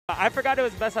I forgot it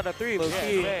was best out of 3, low key.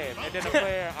 Same. And then a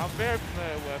player I'm very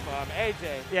familiar with,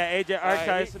 AJ. Yeah, AJ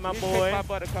Arctice, my boy. He kicked my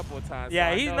butt a couple of times.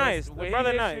 Yeah, so he's nice. The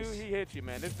brother nice. He hit you,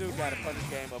 man. This dude got a punish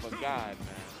game of a god,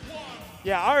 man.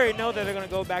 Yeah, I already know that they're going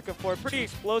to go back and forth. Pretty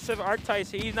explosive.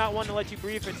 Arctice, he's not one to let you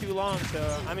breathe for too long,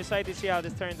 so I'm excited to see how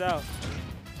this turns out.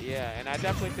 Yeah, and I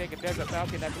definitely think if there's a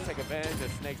Falcon that can take advantage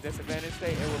of Snake's disadvantage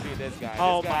state, it would be this guy.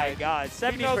 Oh, this guy, my God.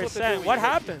 70%. What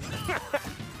happened?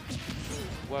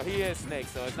 Well, he is Snake,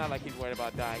 so it's not like he's worried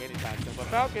about dying anytime soon. But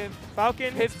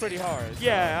Falcon hits pretty hard.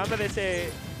 Yeah, so. I'm going to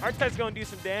say Arctice going to do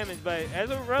some damage, but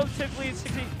as a relatively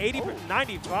 60, 80,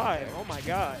 95. Oh, my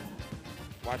God.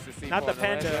 Watch the C4 not the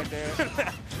panda. Right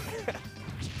there.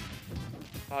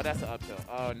 Oh, that's an up tilt.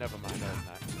 Oh, never mind. No,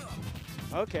 it's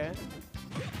not. Okay.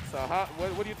 So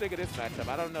what do you think of this matchup?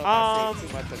 I don't know if I see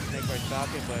too much of Snake versus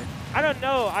Falcon, but I don't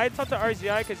know. I talked to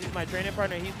RZI because he's my training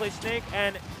partner. He plays Snake,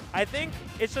 and I think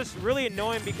it's just really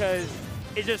annoying because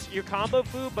it's just your combo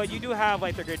food, but you do have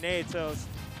like the grenade. So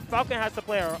Falcon has to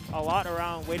play a lot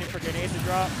around waiting for grenades to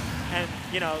drop, and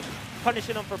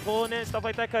punishing them for pulling it and stuff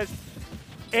like that. Because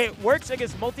it works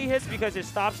against multi-hits because it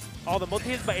stops all the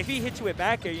multi-hits, but if he hits you with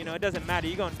back air, it doesn't matter.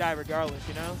 You're going to die regardless,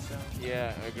 So.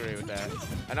 Yeah, I agree with that.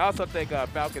 And I also think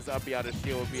Falcon's up out of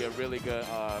shield would be a really good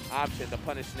option to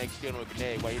punish Snake's shield with a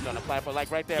grenade while he's on the platform, like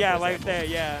right there. Yeah, like there,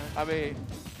 yeah. I mean,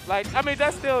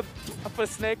 that's still for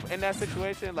Snake in that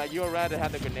situation. Like, you'd rather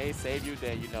have the grenade save you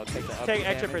than, take the up take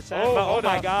extra damage. percent, oh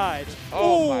my God.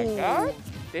 Oh, my God.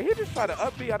 Did he just try to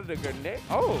up B out of the grenade?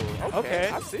 Oh, okay.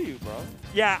 I see you, bro.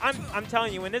 Yeah, I'm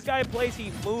telling you, when this guy plays, he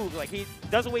moves. Like, he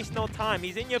doesn't waste no time.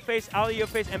 He's in your face, out of your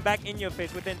face, and back in your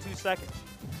face within 2 seconds.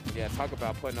 Yeah, talk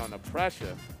about putting on the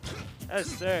pressure. Yes,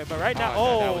 sir. But right now,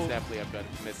 that was definitely a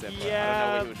misinput.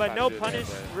 Yeah, but no punish,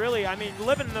 really. I mean,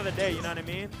 living another day, you know what I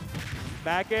mean?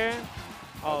 Back air.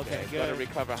 Oh, okay, good. Going to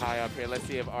recover high up here. Let's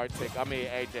see if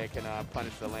AJ can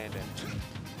punish the landing.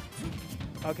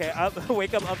 Okay,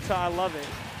 wake up to I love it.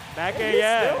 Back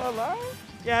air, still alive?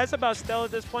 Yeah, it's about Stella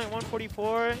at this point,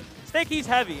 144. Snake, he's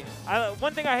heavy.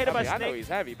 One thing I hate about Snake. I know he's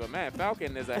heavy, but man,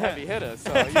 Falcon is a heavy hitter,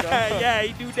 so yeah,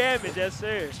 he do damage, yes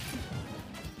sir.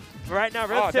 But right now,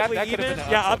 relatively even.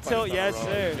 Yeah, up tilt, yes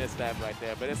sir. He missed that right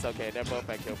there, but it's okay. They're both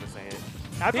at kill percentage.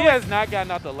 He has not gotten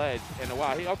off the ledge in a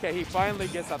while. He finally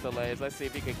gets off the ledge. Let's see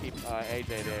if he can keep AJ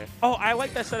there. Oh, I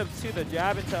like that setup too, the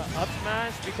jab into up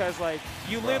smash, because like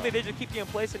you literally they just keep you in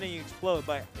place and then you explode.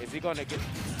 But is he gonna get?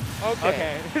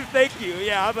 Okay. Thank you.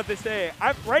 Yeah, I'm about to say.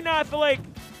 Right now I feel like.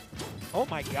 Oh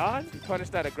my God! He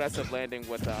punished that aggressive landing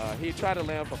with he tried to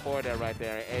land for 4 there right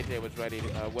there, and AJ was ready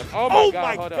with. Oh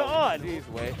my God! Hold on. Jeez,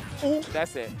 wait. Ooh.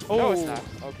 That's it. Ooh. No, it's not.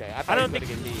 Okay, I thought he was gonna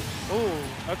get heat.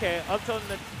 Ooh. Okay. Up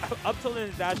tilting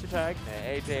his dash attack.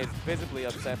 And AJ is visibly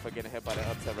upset for getting hit by the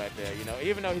upset right there.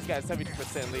 Even though he's got a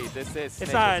 70% lead, this is Snake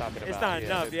it's not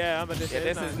enough. Yeah, I'm about to say.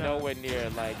 This is nowhere near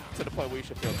like to the point where you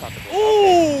should feel comfortable.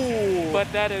 Ooh.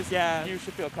 But that is. Yeah. You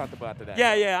should feel comfortable after that.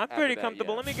 Yeah. I'm pretty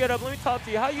comfortable. Let me get up. Let me talk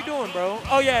to you. How you doing, bro?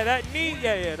 Oh yeah, that knee.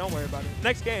 Yeah. Don't worry about it.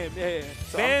 Next game. Yeah.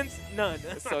 So Bans none.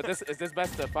 So this is this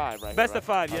best of 5, right? Best of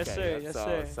 5. Yes, okay, sir. Yeah. Yes,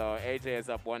 sir. So AJ is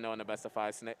up 1-0 in the best of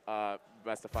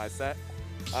 5 set.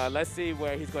 Let's see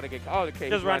where he's going to get. Oh, okay.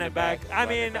 Just run it back. I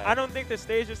mean, I don't think the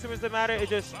stage is too much to matter. It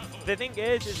just the thing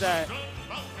is that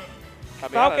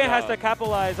Falcon has to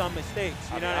capitalize on mistakes.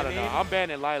 You know what I mean? I'm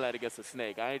banning Lilat against a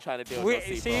Snake. I ain't trying to deal with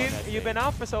no See, you've been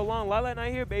out for so long. Lilat not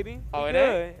here, baby. Oh, it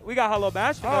ain't? We got Hollow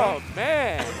Basketball. Oh,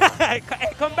 man. Hey,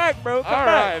 come back, bro. Come back.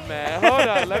 All right, man. Hold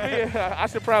on. Let me. I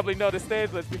should probably know the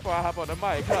stage list before I hop on the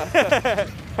mic. Huh?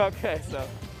 Okay, so.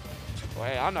 Well,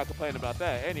 hey, I'm not complaining about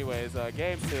that. Anyways,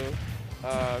 game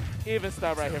 2. Even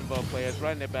start right here from both players.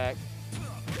 Running it back.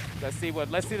 Let's see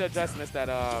the adjustments that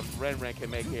Rinrin can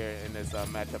make here in this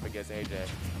matchup against AJ.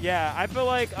 Yeah, I feel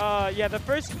like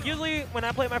usually when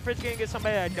I play my first game against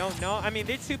somebody I don't know, I mean,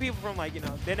 there's 2 people from like,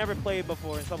 they never played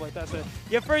before and stuff like that. So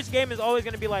your first game is always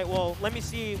going to be like, well, let me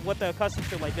see what the accustomed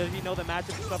to, like, does he know the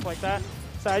matchup and stuff like that?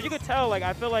 So as you can tell, like,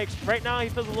 I feel like right now he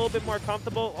feels a little bit more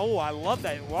comfortable. Oh, I love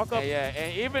that. Walk up. Yeah,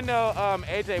 and even though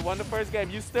AJ won the first game,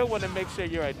 you still want to make sure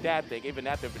you're adapting, even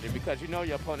after, because you know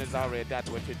your opponent's already adapted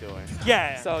to what you're doing.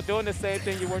 Yeah. So doing the same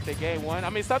thing you worked at game 1.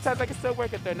 I mean, sometimes they can still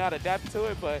work if they're not adapted to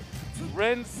it, but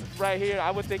Rin's right here,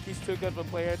 I would think he's too good of a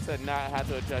player to not have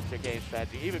to adjust your game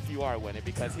strategy, even if you are winning,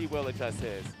 because he will adjust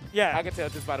his. Yeah. I can tell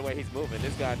just by the way he's moving.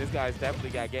 This guy's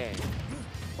definitely got game.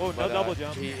 Oh, no double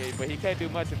jump. But he can't do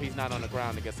much if he's not on the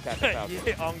ground against Captain Falcon.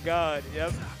 Yeah, on God,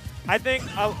 yep. I think,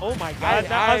 oh my God,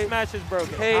 that up smash is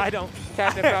broken. Hey, I don't.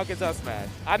 Captain Falcon's up smash.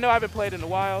 I know I haven't played in a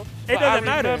while. It doesn't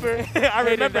I remember matter. I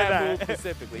remember that move that.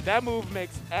 specifically. That move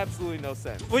makes absolutely no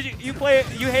sense. Would you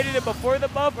hated it before the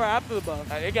buff or after the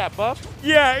buff? It got buffed?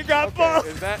 Yeah, it got buffed.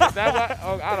 Is that what?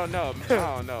 Oh, I don't know. I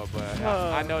don't know, but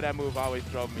I know that move always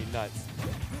drove me nuts.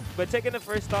 But taking the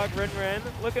first stock, Rinrin,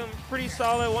 looking pretty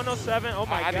solid, 107. Oh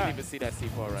my God. I didn't even see that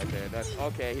C4 right there. That's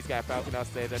okay. He's got Falcon on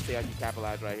stage. Let's see how he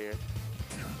capitalized right here.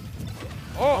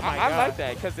 Oh, my I God. like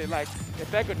that because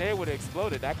if that grenade would have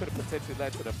exploded, that could have potentially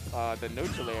led to the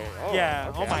neutral area. Oh, yeah.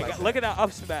 okay, Oh my like God. that. Look at that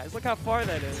up smash. Look how far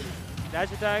that is. Dash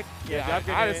attack. Yeah. Drop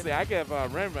grenade. Honestly, I give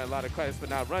Rinrin a lot of credit for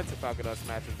not running to Falcon up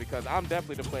smashes because I'm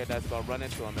definitely the player that's gonna run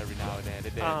into him every now and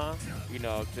then, you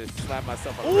know, just slap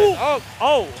myself on the wrist.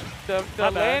 Oh.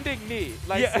 The landing knee.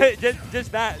 Like, Yeah.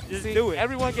 just that. Just see, do it.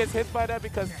 Everyone gets hit by that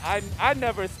because I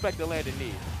never expect to land a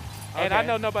knee. And I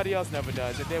know nobody else never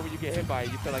does. And then when you get hit by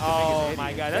it, you feel like the biggest idiot. Oh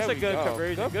my God, that's a good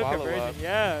conversion. Good conversion. Up.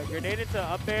 Yeah, grenade into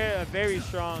up there, very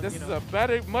strong. This is a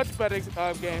much better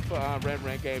game for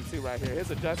Rinrin game 2 right here. His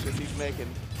adjustments he's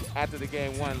making after the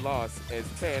game 1 loss is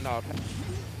paying off.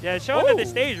 Yeah, showing that the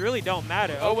stage really don't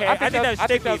matter. Okay, I think that was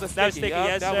sticky. That was sticky.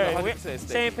 Yes, sir.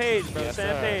 Same page, bro. Yes,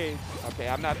 same page. Okay,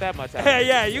 I'm not that much out.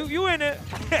 Yeah, you in it.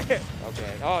 Okay.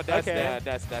 Oh,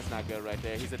 that's not good right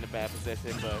there. He's in the bad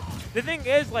position, but the thing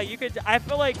is, like, I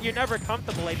feel like you're never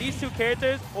comfortable. Like these two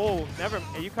characters, never.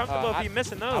 Are you comfortable if you're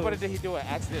missing those? I wanted to do an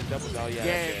accident double. Oh yeah.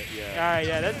 Yeah. All right,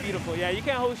 yeah, that's beautiful. Yeah, you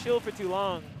can't hold shield for too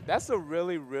long. That's a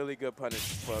really, really good punishing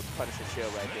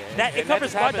shield right there. It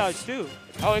covers spot dodge too.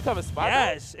 Oh, it covers spot dodge?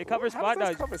 Yes, it covers spot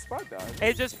dodge. Cover spot dodge?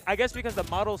 It's just, I guess because the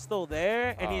model's still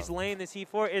there and he's laying the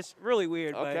C4, it's really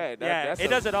weird. Okay, but it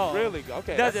does it all. Really good.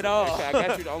 Okay. It does it all. Okay, I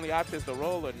guess the only option is to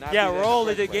roll or not. Yeah, roll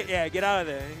is get out of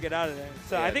there and get out of there.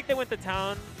 So yeah. I think they went to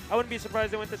town. I wouldn't be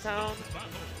surprised they went to town.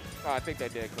 Oh, I think they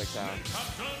did click town.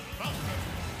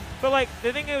 But like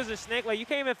the thing is, with Snake, like you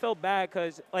can't even feel bad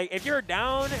because like if you're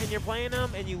down and you're playing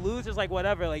them and you lose, it's like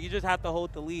whatever. Like you just have to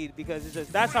hold the lead because it's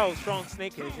just that's how strong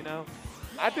Snake is, you know.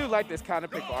 I do like this counter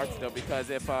pick for Arctice though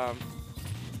because if I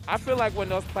feel like when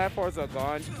those platforms are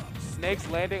gone, Snake's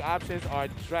landing options are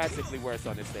drastically worse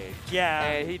on this stage. Yeah.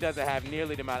 And he doesn't have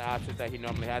nearly the amount of options that he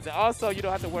normally has. And also, you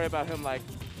don't have to worry about him like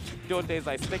doing things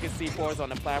like sticking C4s on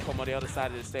the platform on the other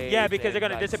side of the stage. Yeah, because they're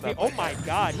going to disappear. Oh, like my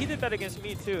God. He did that against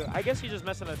me, too. I guess he's just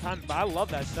messing up time, but I love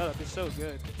that setup. It's so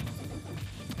good.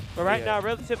 But right now,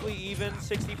 relatively even,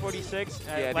 60-46.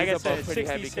 Yeah, like these I said, both pretty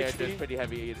heavy 60-60. characters, pretty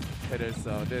heavy hitters.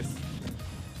 So this,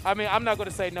 I mean, I'm not going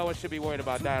to say no one should be worried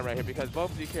about dying right here because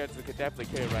both of these characters could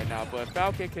definitely kill right now. But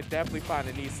Falcon could definitely find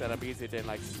a knee setup easier than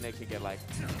like Snake could get like,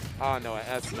 I don't know, an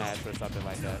S smash or something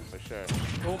like that for sure.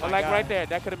 Oh my like God. right there,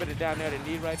 that could have been a down there, the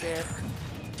knee right there.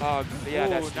 Oh, yeah,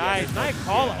 that's nice. Nice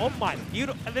call. Yeah. Oh, my.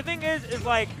 Beautiful. And the thing is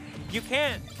like,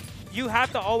 you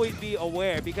have to always be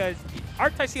aware because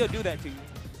Arctice will do that to you.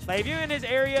 Like, if you're in his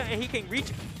area and he can reach,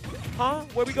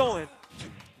 where we going?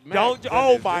 Man,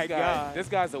 oh, my God. This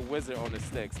guy's a wizard on the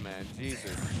sticks, man.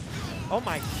 Jesus. Oh,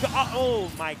 my God.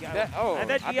 Oh, my God. That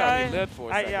DI, I thought he lived for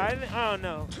a second. I don't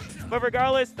know. But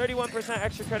regardless, 31%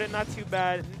 extra credit, not too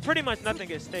bad. Pretty much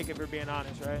nothing at stake if we're being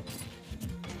honest, right?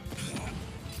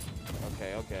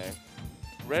 Okay.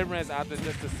 Rinrin's out there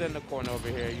just to sit in the corner over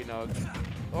here, you know.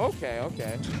 Okay.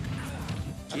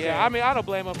 Yeah, I mean, I don't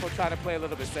blame him for trying to play a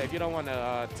little bit safe. You don't want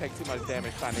to take too much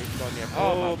damage trying to go near.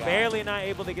 Oh, barely not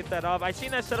able to get that off. I've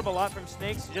seen that set up a lot from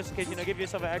Snakes, just in case, you know, give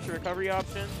yourself an extra recovery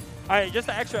option. All right, just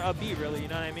an extra upbeat, really, you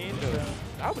know what I mean?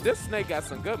 Dude, this Snake got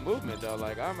some good movement, though.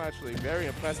 Like, I'm actually very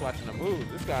impressed watching the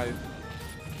move. This guy,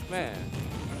 man.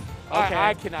 Okay.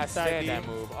 I cannot stand that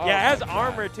move. Oh, yeah, it has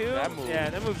armor, too. That move. Yeah,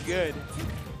 that move's good.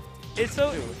 It's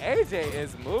so. Dude, AJ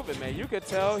is moving, man. You could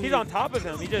tell he's on top of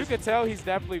him. You could tell he's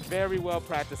definitely very well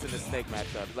practiced in the Snake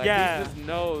matchup. Like, he just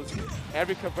knows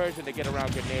every conversion to get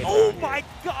around grenades. Oh my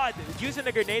God! Using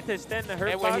the grenade to extend the hurt.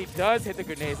 And when he does hit the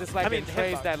grenades, it's like in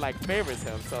trades that like favors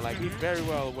him. So like he's very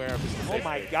well aware of his position. Oh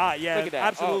my God! Yeah, look at that.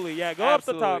 Absolutely. Yeah, go up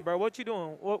the top, bro. What you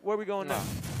doing? Where we going now?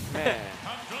 Man.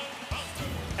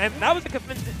 And that was a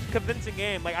convincing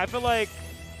game. Like I feel like.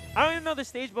 I don't even know the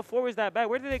stage before was that bad.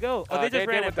 Where did they go? Oh, they just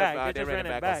ran it back. They just ran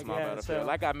it back. Yeah, so.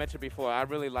 Like I mentioned before, I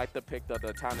really like the pick of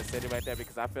the town and city right there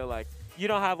because I feel like you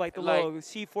don't have like the little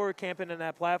C4 camping in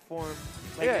that platform.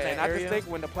 Like, yeah, and I just think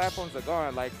when the platforms are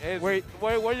gone, like where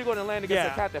are you going to land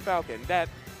against a Captain Falcon that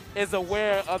is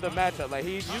aware of the matchup? Like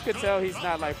you can tell he's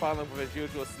not like falling for his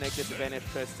usual Snake disadvantage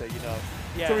tricks to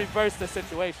to reverse the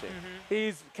situation.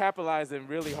 He's capitalizing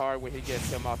really hard when he gets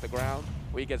him off the ground.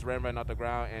 When he gets Rinrin off the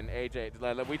ground and AJ,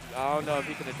 I don't know if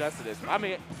he can adjust to this. I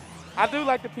mean, I do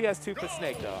like the PS2 for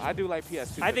Snake, though. I do like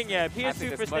PS2 I think, yeah, Snake. I PS2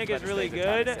 think for it's much Snake is better really stage than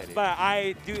Diamond good, City. but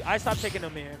I stopped taking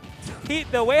him in.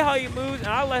 The way how he moves, and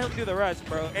I'll let him do the rest,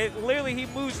 bro. Literally, he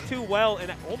moves too well,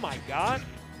 and oh my god.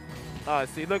 Oh,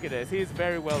 see, look at this. He's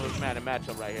very well man in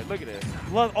matchup right here. Look at this.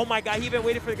 Look, oh my god, he been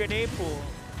waiting for the grenade pool.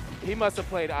 He must have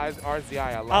played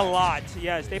RZI a lot. A lot,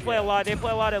 yes. They play a lot. They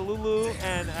play a lot at Lulu,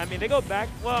 and I mean, they go back.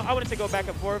 Well, I wouldn't say go back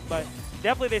and forth, but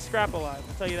definitely they scrap a lot.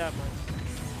 I'll tell you that much.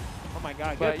 Oh my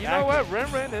god, But good you know back. what?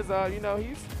 Rinrin is, you know,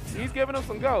 he's giving him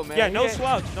some go, man. Yeah, He no ain't-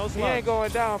 slouch, no He slouch. ain't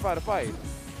going down for the fight.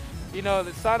 You know,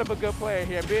 the sign of a good player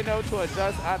here, being able to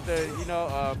adjust after, you know,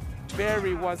 a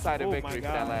very one-sided Oh victory my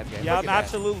for that god. last game. Yeah, Look at that.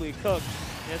 absolutely cooked.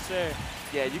 Yes, sir.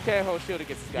 Yeah, you can't hold shield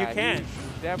against this guy. You can't.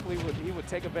 He definitely would. He would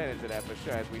take advantage of that for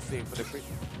sure, as we see for the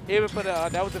even for the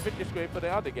that was a victory screen for the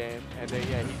other game, and then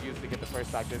yeah, he used to get the first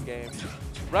stock this game.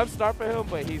 Rough start for him,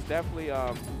 but he's definitely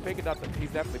picking up. He's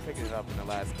definitely picking it up in the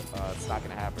last stock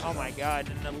and a half. Or Oh so. my god,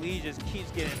 and the lead just keeps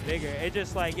getting bigger. It's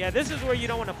just like, yeah, this is where you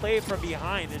don't want to play from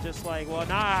behind. It's just like, well,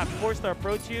 now I'm forced to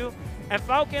approach you. And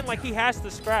Falcon, like, he has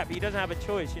to scrap. He doesn't have a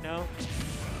choice, you know?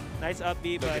 Nice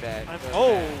upbeat, Look but at that.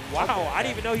 oh Look at wow, that. I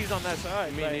didn't even know he was on that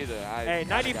side. Me but, neither. Hey,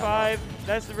 95.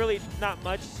 That's really not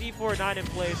much. C4 not in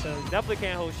play, so definitely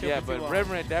can't hold shit. Yeah, for but too long.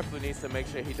 Rinrin definitely needs to make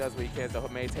sure he does what he can to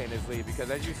maintain his lead, because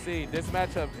as you see, this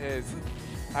matchup is.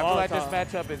 I feel like this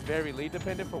matchup is very lead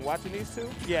dependent from watching these two.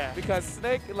 Yeah. Because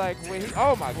Snake, like when he,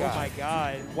 oh my god. Oh my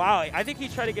god. Wow. I think he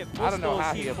tried to get full I don't know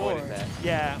how C4. he avoided that.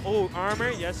 Yeah. Oh, armor.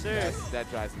 Yes, sir. That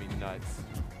drives me nuts.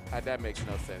 That makes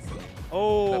no sense to me.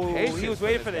 Oh, The patience he was for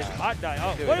waiting this for this guy. hot die.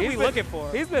 Oh, Dude, what are he's we been- looking for?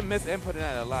 He's been misinputting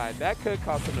that a lot. That could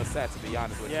cost him the set, to be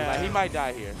honest with you. Yeah. Like, he might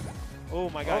die here. Oh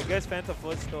my god, Oh. good Phantom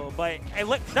footstool. But hey,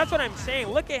 look, that's what I'm saying.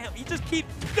 Look at him. He just keeps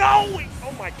going.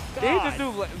 Oh my god. Did he just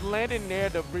do landing near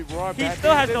the raw He back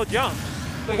still end? has no jump.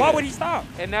 Look Why at would it. he stop?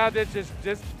 And now this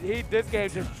this game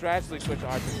just drastically switched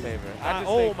Archer's favor. I just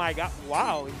Oh think, my god.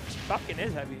 Wow. Falcon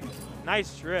is heavy.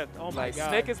 Nice drift. Oh my like, god.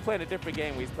 Snake is playing a different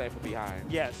game when he's playing from behind.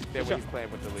 Yes. Than for when sure. he's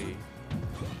playing with the lead.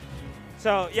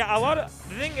 So yeah,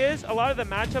 the thing is, a lot of the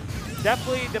matchup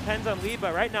definitely depends on lead,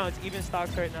 but right now it's even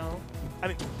stocks right now. I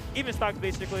mean, even stocks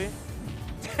basically.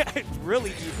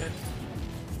 Really even.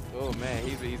 Oh man,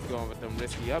 he's going with them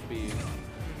risky upbeats.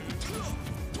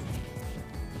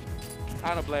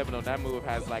 I don't blame him though. That move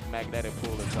has like magnetic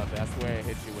pull or something. I swear it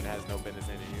hits you when it has no business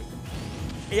in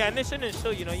you. Yeah, and this shouldn't show,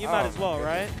 you know, you might Oh as well, my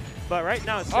right? But right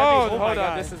now it's Oh, oh my hold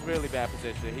god. on. This is really bad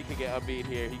position. He could get upbeat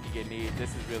here. He could get knee. This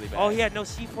is really bad. Oh, he had no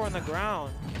C4 on the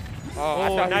ground. Oh, I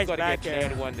Oh, thought nice he was going to back get air.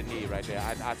 chain one to knee right there.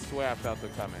 I swear I felt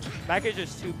it coming. Back is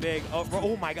just too big. Oh,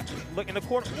 oh my god. Look in the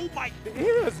corner. Oh my. He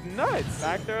was nuts.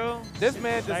 Back throw. This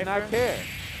man does not Cypher. care.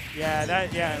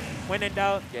 Yeah, when in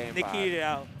doubt, Game Niki'd 5. it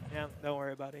out. Yeah, don't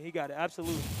worry about it. He got it.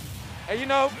 Absolutely. And you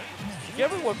know,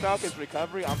 given what Falcon's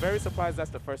recovery, I'm very surprised that's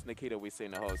the first Nikita we've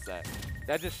seen the whole set.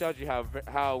 That just shows you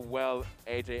how well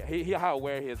AJ, how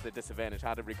aware he is of the disadvantage,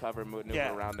 how to recover, maneuver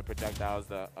around the projectiles,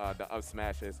 the up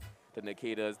smashes, the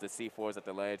Nikitas, the C4s at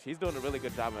the ledge. He's doing a really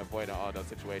good job of avoiding all those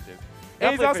situations.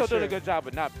 And he's Definitely also for doing a sure. good job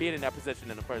of not being in that position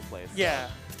in the first place. Yeah.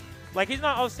 Like, he's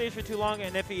not off stage for too long,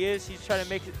 and if he is, he's trying to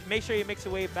make sure he makes a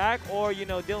way back, or, you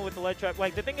know, dealing with the ledge trap.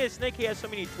 Like, the thing is, Snake, he has so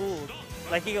many tools.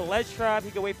 Like, he can ledge trap,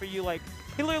 he can wait for you, like,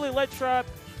 he literally ledge trap.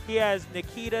 He has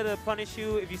Nikita to punish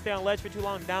you if you stay on ledge for too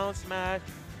long, down smash,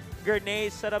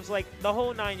 grenades, setups, like, the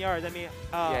whole 9 yards. I mean,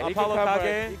 Yeah, he Apollo he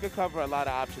Kage. could cover a lot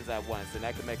of options at once, and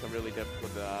that can make him really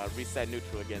difficult to reset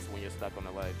neutral against when you're stuck on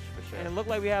the ledge, for sure. And it looked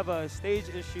like we have a stage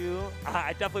issue.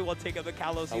 I definitely won't take up the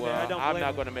Kalos either. I don't I'm blame not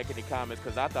him. going to make any comments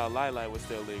because I thought Light was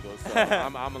still legal, so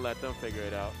I'm going to let them figure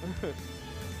it out.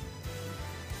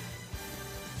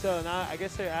 So now I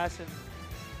guess they're asking.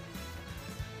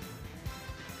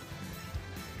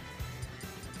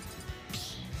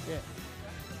 Yeah.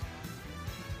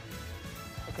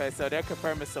 Okay, so they're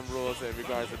confirming some rules in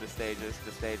regards to the stages,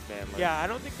 the stage ban list. Yeah, I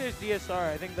don't think there's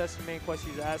DSR. I think that's the main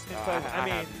question he's asking. I 'Cause, I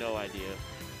mean, have no idea.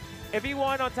 if he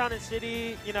won on Town and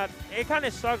City, you know, it kind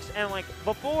of sucks. And, like,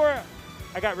 before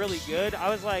I got really good, I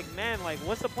was like, man, like,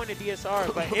 what's the point of DSR?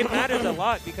 But it matters a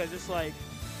lot because it's like,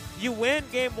 you win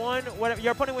game 1, whatever,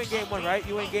 your opponent win game 1, right?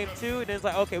 You win game 2, and it's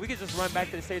like, okay, we can just run back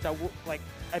to the stage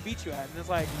I beat you at. And it's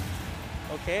like,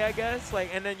 okay, I guess. Like,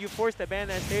 and then you force to ban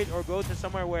that stage or go to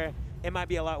somewhere where it might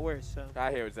be a lot worse. So,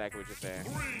 I hear exactly what you're saying.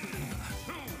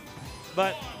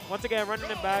 but once again, running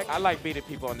it back. I like beating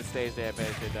people on the stage there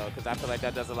eventually, though, because I feel like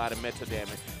that does a lot of mental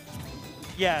damage.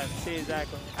 Yeah, see,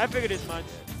 exactly. I figured as much.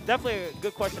 Definitely a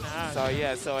good question to ask. So,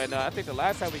 yeah, I think the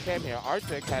last time we came here,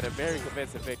 Arctice had a very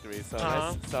convincing victory. So,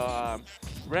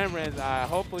 Rinrin,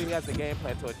 hopefully he has a game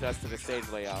plan to adjust to the stage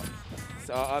layout.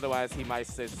 So otherwise, he might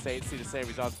see the same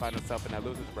results, find himself in that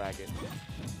losers bracket.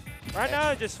 Right now,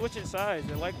 they're just switching sides.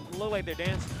 They look like they're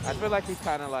dancing. I feel like he's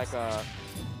kind of like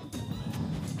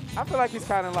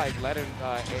letting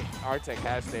Arctice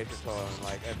have stage control,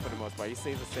 and for the most part, he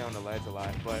seems to stay on the ledge a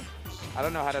lot. But I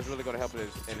don't know how that's really going to help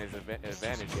in his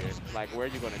advantage here. Like, where are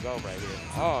you going to go right here?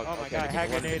 Oh my okay, God, hack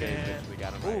grenade in.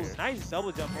 Got him Ooh, right here. nice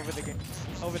double jump over the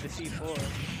C4.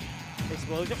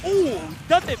 Explosion. Ooh,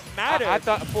 doesn't matter. I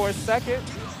thought for a second,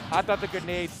 I thought the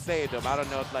grenade saved him. I don't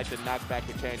know if like the knockback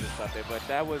could change or something, but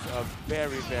that was a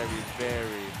very, very,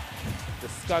 very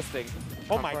disgusting.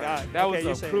 Oh my God. That okay,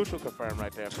 was a crucial confirm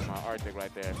right there from Arctic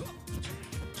right there.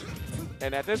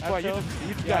 And at this point, you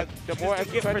got the more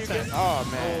extra credit you get. Oh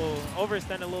man. Oh,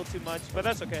 overextended a little too much, but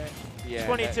that's okay. Yeah.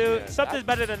 22. Something's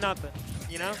better than nothing.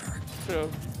 You know.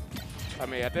 True. I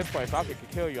mean, at this point, Falcon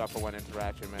could kill you off of one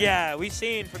interaction, man. Yeah, we've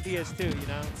seen from PS2, you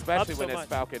know. Especially when it's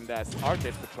Falcon that's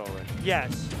Arctic patrolling.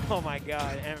 Yes. Oh my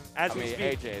God. And as we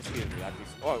speak, AJ, excuse me.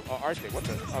 Arctic. What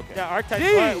the? Okay. Yeah, Arctice.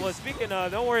 Well, speaking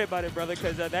of, don't worry about it, brother,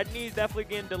 because that knee's definitely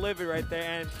getting delivered right there.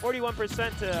 And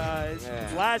 41% to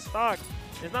his last stock.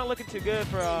 It's not looking too good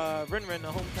for Rinrin, the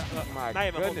hometown. Not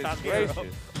even hometown hero.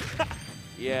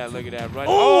 Yeah, look at that run.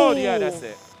 Oh, yeah, that's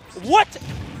it. What?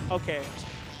 Okay.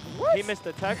 What? He missed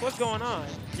the tech. What's going on?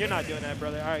 You're not doing that,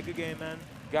 brother. All right, good game, man.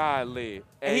 Golly.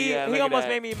 He almost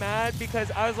made me mad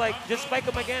because I was like, just spike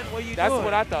him again. What are you doing? That's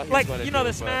what I thought he was going to do. Like, you know,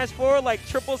 the smash forward, like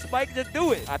triple spike, just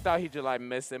do it. I thought he just like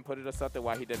miss input it or something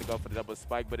while he didn't go for the double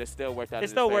spike, but it still worked out. It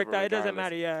still worked out. It doesn't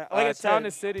matter, yeah. Like I said. Town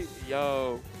and City,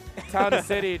 Town and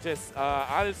City just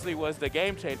honestly was the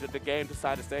game changer. The game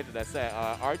decided stage of that set.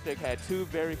 Arctic had two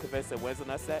very convincing wins on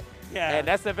that set. Yeah. And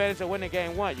that's the advantage of winning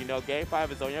game one. You know, game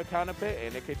 5 is on your counter pit,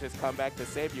 and it could just come back to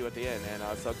save you at the end.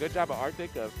 And so good job of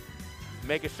Arctic of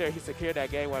making sure he secured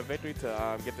that game 1 victory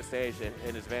to get the stage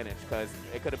in his advantage, because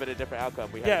it could have been a different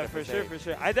outcome. Yeah, for sure.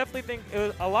 I definitely think it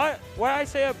was a lot. What I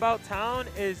say about Town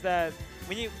is that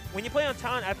when you play on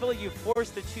Town, I feel like you're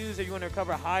forced to choose if you want to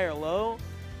recover high or low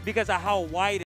because of how wide